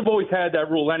 They should have always had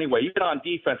that rule anyway. Even on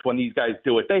defense, when these guys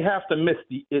do it, they have to miss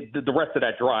the rest of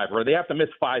that drive, or they have to miss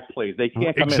 5 plays. They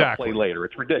can't come in and play later.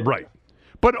 It's ridiculous. Right.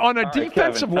 But on a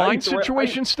defensive line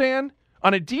situation, Stan,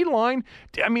 on a D-line,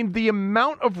 I mean, the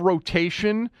amount of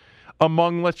rotation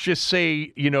among, let's just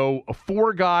say,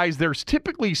 4 guys, there's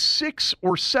typically 6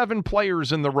 or 7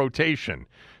 players in the rotation.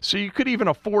 So you could even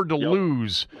afford to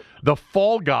lose the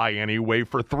fall guy anyway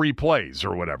for 3 plays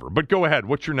or whatever. But go ahead.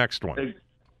 What's your next one?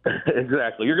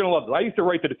 Exactly. You're going to love it. I used to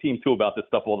write to the team, too, about this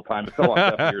stuff all the time. It's so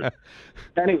on 7 years.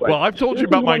 Anyway. Well, I've told you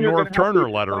about my North Turner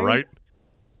letter, right?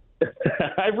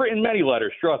 I've written many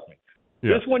letters, trust me.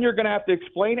 Yeah. This one you're going to have to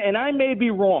explain, and I may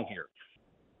be wrong here.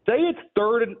 Say it's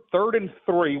third and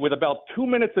 3 with about 2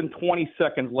 minutes and 20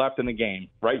 seconds left in the game,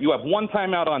 right? You have 1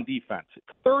 timeout on defense. It's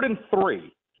 3rd and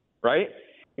 3, right?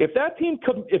 If that team,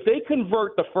 if they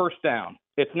convert the first down,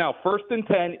 it's now 1st and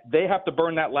 10. They have to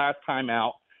burn that last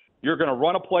timeout. You're going to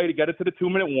run a play to get it to the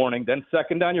 2-minute warning. Then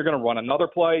 2nd down, you're going to run another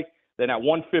play. Then at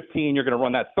 1:15, you're going to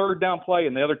run that 3rd down play,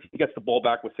 and the other team gets the ball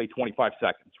back with, say, 25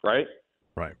 seconds, right?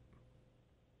 Right.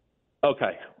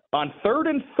 Okay. On 3rd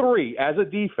and 3 as a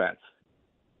defense,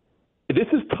 this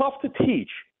is tough to teach,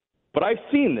 but I've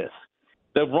seen this.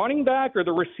 The running back or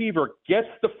the receiver gets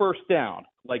the first down.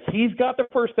 Like, he's got the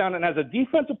first down, and as a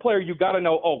defensive player, you got to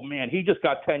know, oh, man, he just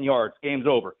got 10 yards. Game's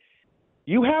over.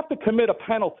 you have to commit a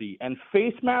penalty and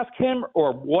face mask him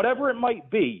or whatever it might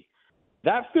be.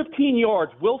 That 15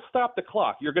 yards will stop the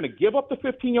clock. You're going to give up the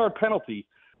 15-yard penalty,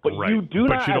 but you do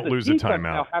not don't lose a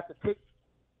timeout. Have to take.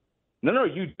 No,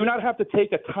 you do not have to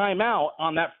take a timeout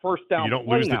on that first down. You don't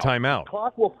lose the timeout. The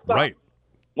clock will stop. Right.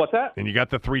 What's that? And you got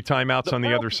the 3 timeouts on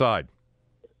the other side.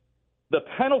 The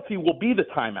penalty will be the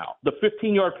timeout. The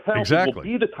 15-yard penalty will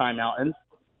be the timeout.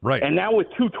 And now with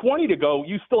 2:20 to go,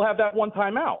 you still have that one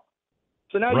timeout.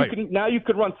 So now you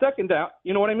could run second down.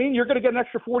 You know what I mean? You're going to get an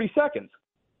extra 40 seconds.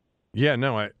 Yeah,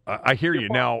 no, I hear you.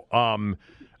 Now,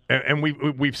 and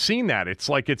we've seen that. It's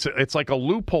like a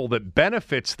loophole that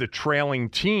benefits the trailing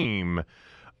team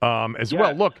as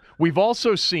well. Look, we've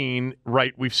also seen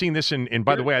we've seen this in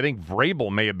by the way, I think Vrabel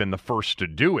may have been the first to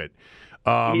do it.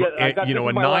 A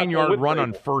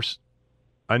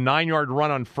 9-yard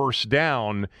run on first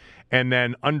down, and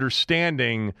then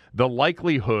understanding the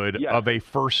likelihood of a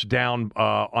first down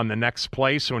on the next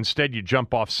play. So instead you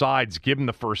jump off sides, give them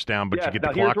the first down, but you get the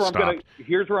clock stopped.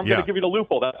 Here's where I'm going to give you the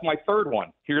loophole. That's my third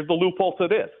one. Here's the loophole to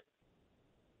this.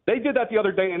 They did that the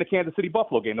other day in the Kansas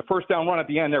City-Buffalo game. The first down run at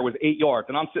the end there was 8 yards,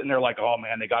 and I'm sitting there like, oh,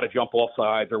 man, they got to jump off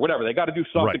sides or whatever. They got to do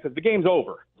something because the game's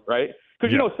over, right?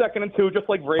 Because, 2nd and 2, just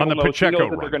like Vrabel knows, he knows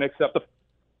that they're going to accept the –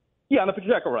 on the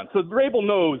Pacheco run. So Vrabel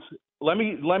knows – Let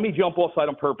me jump offside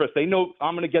on purpose. They know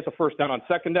I'm going to get the first down on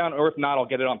second down, or if not, I'll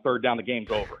get it on third down. The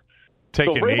game's over.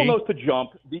 Vrabel knows to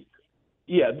jump.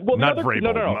 Not Vrabel.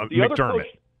 No.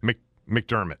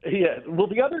 McDermott. Yeah. Well,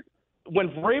 when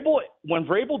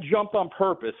Vrabel jumped on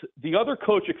purpose, the other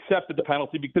coach accepted the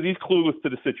penalty because he's clueless to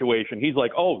the situation. He's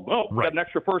like, we got an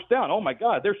extra first down. Oh my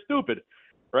God, they're stupid,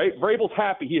 right? Vrabel's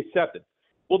happy. He accepted.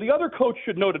 Well, the other coach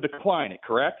should know to decline it,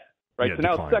 correct? Right. Yeah, so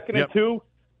now it's 2nd and 2.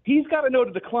 He's got to know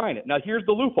to decline it. Now, here's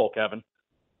the loophole, Kevin.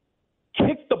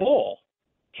 Kick the ball.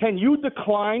 Can you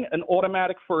decline an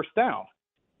automatic first down?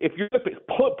 If you're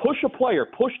push a player,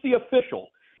 push the official.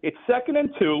 It's 2nd and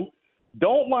 2.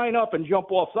 Don't line up and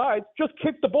jump off sides. Just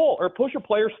kick the ball or push a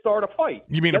player, start a fight.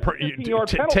 You mean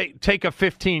take a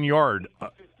 15-yard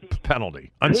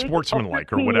penalty,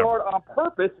 unsportsmanlike or whatever. 15-yard on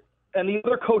purpose, and the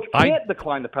other coach can't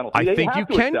decline the penalty. I think you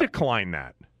can decline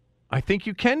that. I think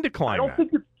you can decline that.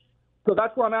 So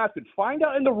that's what I'm asking. Find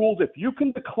out in the rules if you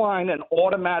can decline an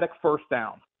automatic first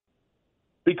down.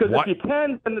 Because if you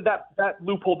can, then that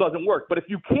loophole doesn't work. But if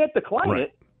you can't decline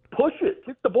it, push it,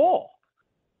 kick the ball.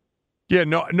 Yeah,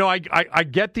 no, I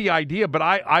get the idea, but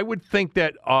I would think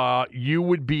that you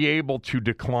would be able to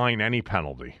decline any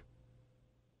penalty.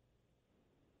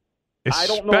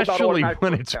 Especially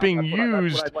when it's being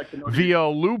used via a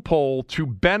loophole to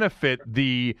benefit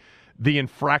the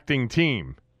infracting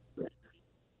team.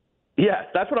 Yes,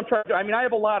 that's what I'm trying to do. I mean, I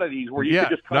have a lot of these where you could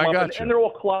just come up, and they're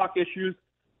all clock issues.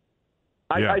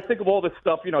 I think of all this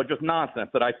stuff, just nonsense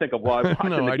that I think of while I'm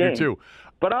watching the game. I do too.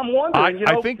 But I'm wondering,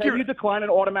 can you decline an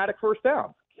automatic first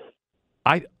down?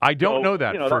 I don't know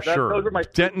that for sure. Those are my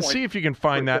Denton, see if you can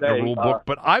find that in the rule book.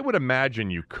 But I would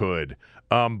imagine you could.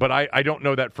 But I don't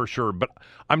know that for sure. But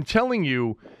I'm telling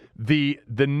you, the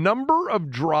number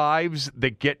of drives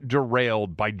that get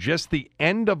derailed by just the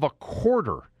end of a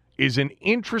quarter is an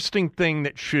interesting thing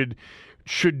that should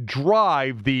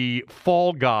drive the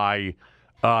fall guy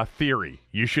theory.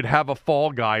 You should have a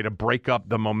fall guy to break up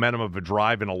the momentum of a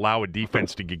drive and allow a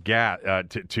defense to get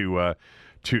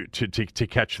to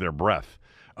catch their breath.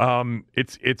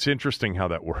 It's interesting how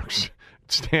that works.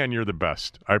 Stan, you're the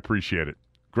best. I appreciate it.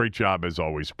 Great job as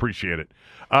always. Appreciate it.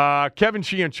 Kevin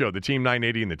Sheehan Show, the Team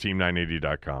 980 and the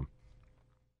Team980.com.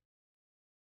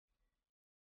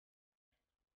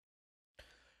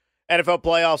 NFL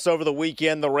playoffs over the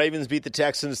weekend. The Ravens beat the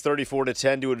Texans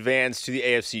 34-10 to advance to the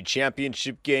AFC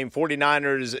Championship game.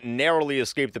 49ers narrowly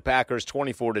escaped the Packers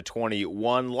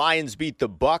 24-21. Lions beat the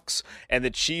Bucks, and the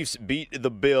Chiefs beat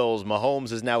the Bills.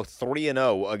 Mahomes is now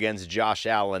 3-0 against Josh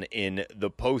Allen in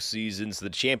the postseason. So the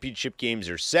championship games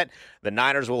are set. The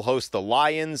Niners will host the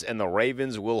Lions, and the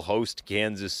Ravens will host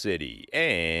Kansas City.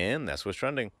 And that's what's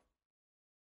trending.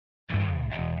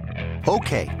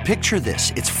 Okay, picture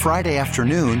this. It's Friday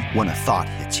afternoon when a thought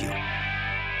hits you.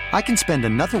 I can spend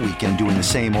another weekend doing the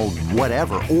same old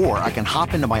whatever, or I can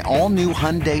hop into my all-new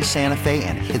Hyundai Santa Fe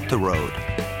and hit the road.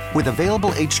 With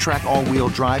available H-Track all-wheel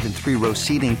drive and 3-row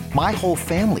seating, my whole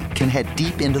family can head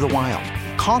deep into the wild.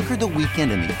 Conquer the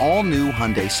weekend in the all-new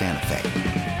Hyundai Santa Fe.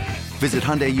 Visit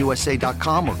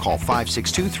HyundaiUSA.com or call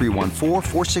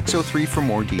 562-314-4603 for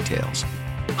more details.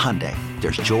 Hyundai,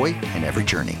 there's joy in every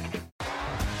journey.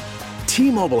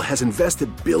 T-Mobile has invested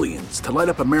billions to light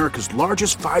up America's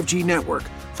largest 5G network,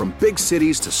 from big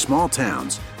cities to small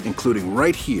towns, including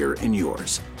right here in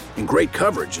yours. And great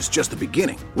coverage is just the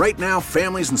beginning. Right now,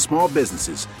 families and small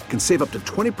businesses can save up to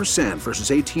 20%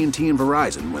 versus AT&T and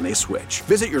Verizon when they switch.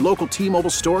 Visit your local T-Mobile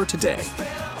store today.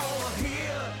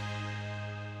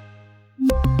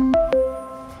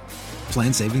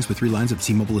 Plan savings with 3 lines of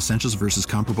T-Mobile Essentials versus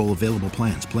comparable available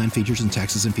plans. Plan features and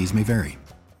taxes and fees may vary.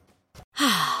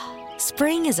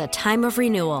 Spring is a time of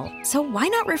renewal, so why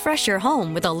not refresh your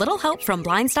home with a little help from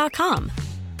Blinds.com?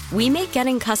 We make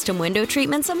getting custom window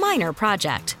treatments a minor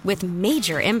project with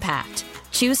major impact.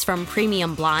 Choose from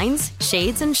premium blinds,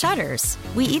 shades, and shutters.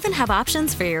 We even have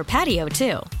options for your patio,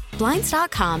 too.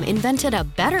 Blinds.com invented a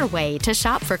better way to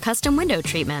shop for custom window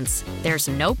treatments. There's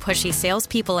no pushy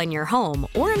salespeople in your home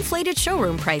or inflated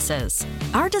showroom prices.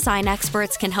 Our design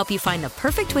experts can help you find the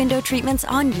perfect window treatments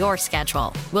on your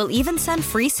schedule. We'll even send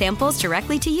free samples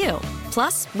directly to you.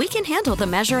 Plus, we can handle the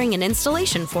measuring and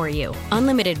installation for you.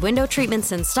 Unlimited window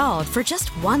treatments installed for just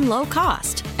one low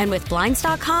cost. And with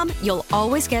Blinds.com, you'll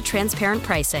always get transparent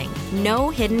pricing. No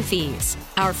hidden fees.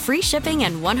 Our free shipping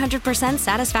and 100%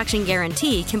 satisfaction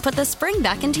guarantee can put the spring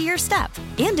back into your step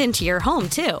and into your home,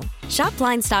 too. Shop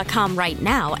Blinds.com right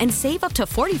now and save up to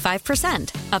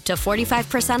 45%. Up to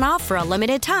 45% off for a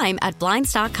limited time at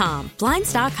Blinds.com.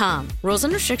 Blinds.com. Rules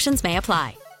and restrictions may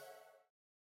apply.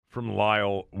 From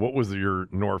Lyle, what was your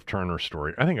Norv Turner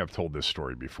story? I think I've told this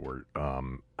story before.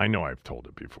 I know I've told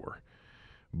it before.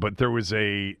 But there was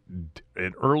an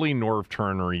early Norv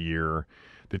Turner year.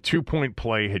 The two-point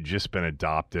play had just been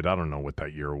adopted. I don't know what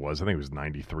that year was. I think it was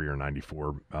 93 or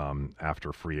 94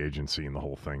 after free agency and the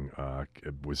whole thing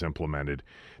was implemented.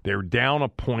 They were down a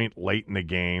point late in the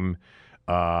game,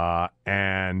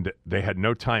 and they had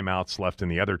no timeouts left,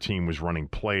 and the other team was running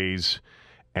plays,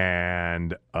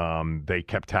 and they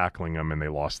kept tackling them, and they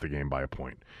lost the game by a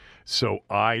point. So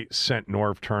I wrote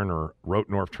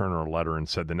Norv Turner a letter and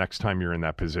said, the next time you're in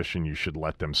that position, you should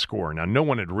let them score. Now, no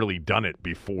one had really done it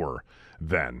before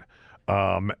then.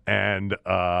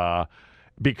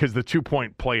 Because the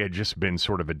two-point play had just been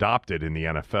sort of adopted in the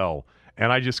NFL,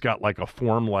 and I just got like a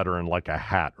form letter and like a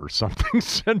hat or something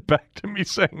sent back to me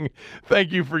saying,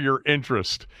 thank you for your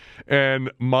interest.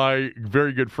 And my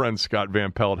very good friend Scott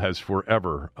Van Pelt has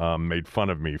forever made fun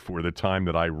of me for the time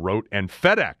that I wrote and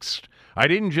FedExed. I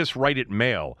didn't just write it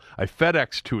mail. I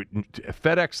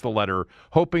FedExed the letter,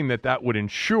 hoping that would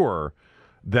ensure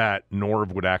that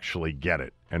Norv would actually get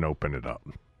it and open it up.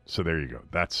 So there you go.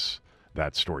 That's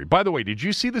that story. By the way, did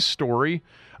you see the story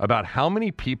about how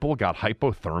many people got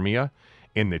hypothermia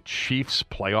in the Chiefs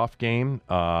playoff game,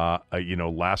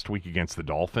 last week against the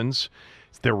Dolphins?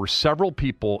 There were several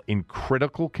people in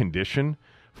critical condition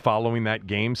following that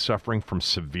game suffering from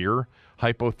severe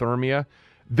hypothermia.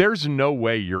 There's no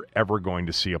way you're ever going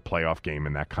to see a playoff game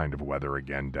in that kind of weather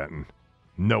again, Denton.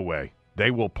 No way. They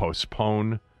will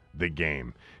postpone the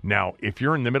game. Now, if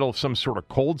you're in the middle of some sort of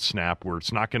cold snap where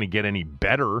it's not going to get any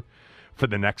better for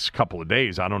the next couple of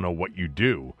days, I don't know what you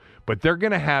do. But they're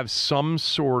going to have some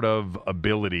sort of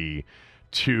ability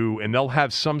to, and they'll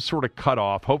have some sort of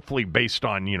cutoff, hopefully based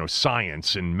on,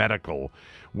 science and medical,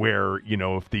 where,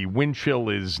 if the wind chill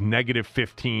is negative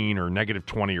 15 or negative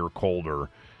 20 or colder,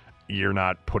 you're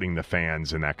not putting the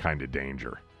fans in that kind of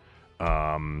danger.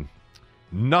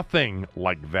 Nothing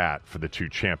like that for the two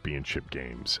championship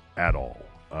games at all.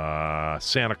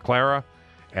 Santa Clara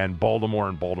and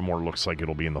Baltimore looks like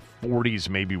it'll be in the 40s,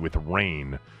 maybe with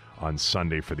rain on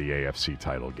Sunday for the AFC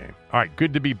title game. All right,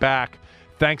 good to be back.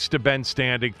 Thanks to Ben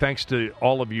Standing. Thanks to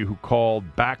all of you who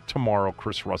called. Back tomorrow.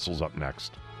 Chris Russell's up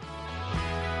next.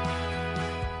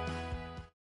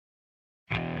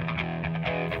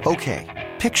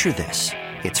 Okay, picture this.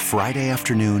 It's Friday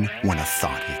afternoon when a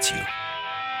thought hits you.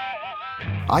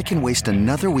 I can waste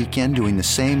another weekend doing the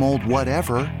same old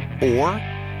whatever, or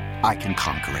I can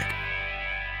conquer it.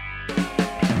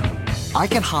 I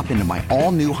can hop into my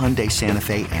all-new Hyundai Santa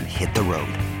Fe and hit the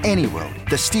road. Any road.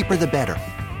 The steeper, the better.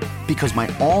 Because my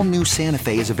all-new Santa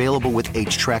Fe is available with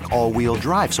H-Track all-wheel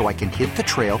drive, so I can hit the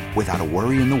trail without a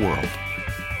worry in the world.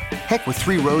 Heck, with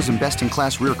 3 rows and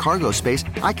best-in-class rear cargo space,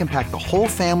 I can pack the whole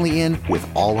family in with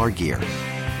all our gear.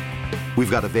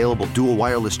 We've got available dual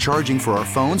wireless charging for our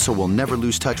phones, so we'll never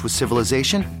lose touch with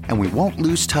civilization, and we won't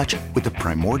lose touch with the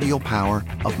primordial power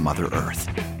of Mother Earth.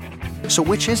 So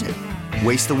which is it?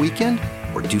 Waste the weekend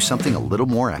or do something a little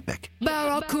more epic?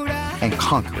 And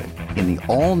conquer it in the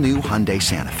all-new Hyundai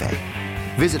Santa Fe.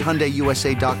 Visit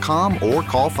HyundaiUSA.com or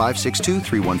call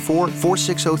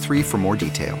 562-314-4603 for more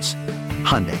details.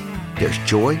 Hyundai, there's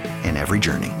joy in every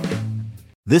journey.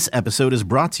 This episode is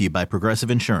brought to you by Progressive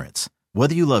Insurance.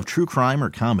 Whether you love true crime or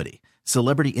comedy,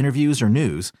 celebrity interviews or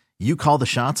news, you call the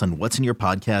shots on what's in your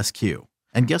podcast queue.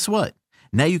 And guess what?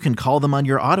 Now you can call them on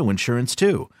your auto insurance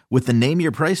too with the Name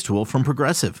Your Price tool from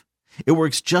Progressive. It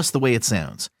works just the way it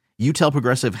sounds. You tell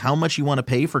Progressive how much you want to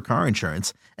pay for car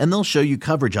insurance, and they'll show you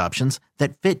coverage options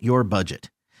that fit your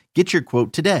budget. Get your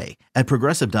quote today at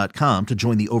Progressive.com to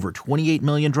join the over 28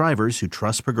 million drivers who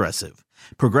trust Progressive.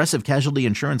 Progressive Casualty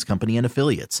Insurance Company and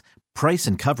Affiliates. Price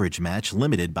and coverage match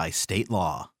limited by state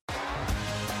law.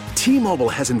 T-Mobile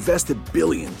has invested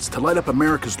billions to light up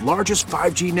America's largest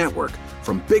 5G network,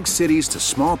 from big cities to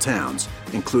small towns,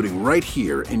 including right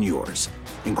here in yours.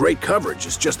 And great coverage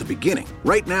is just the beginning.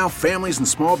 Right now, families and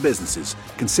small businesses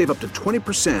can save up to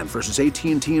 20% versus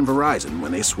AT&T and Verizon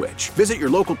when they switch. Visit your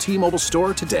local T-Mobile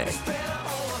store today.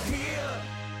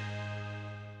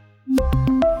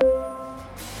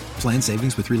 Plan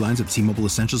savings with 3 lines of T-Mobile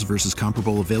Essentials versus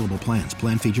comparable available plans.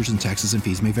 Plan features and taxes and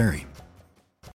fees may vary.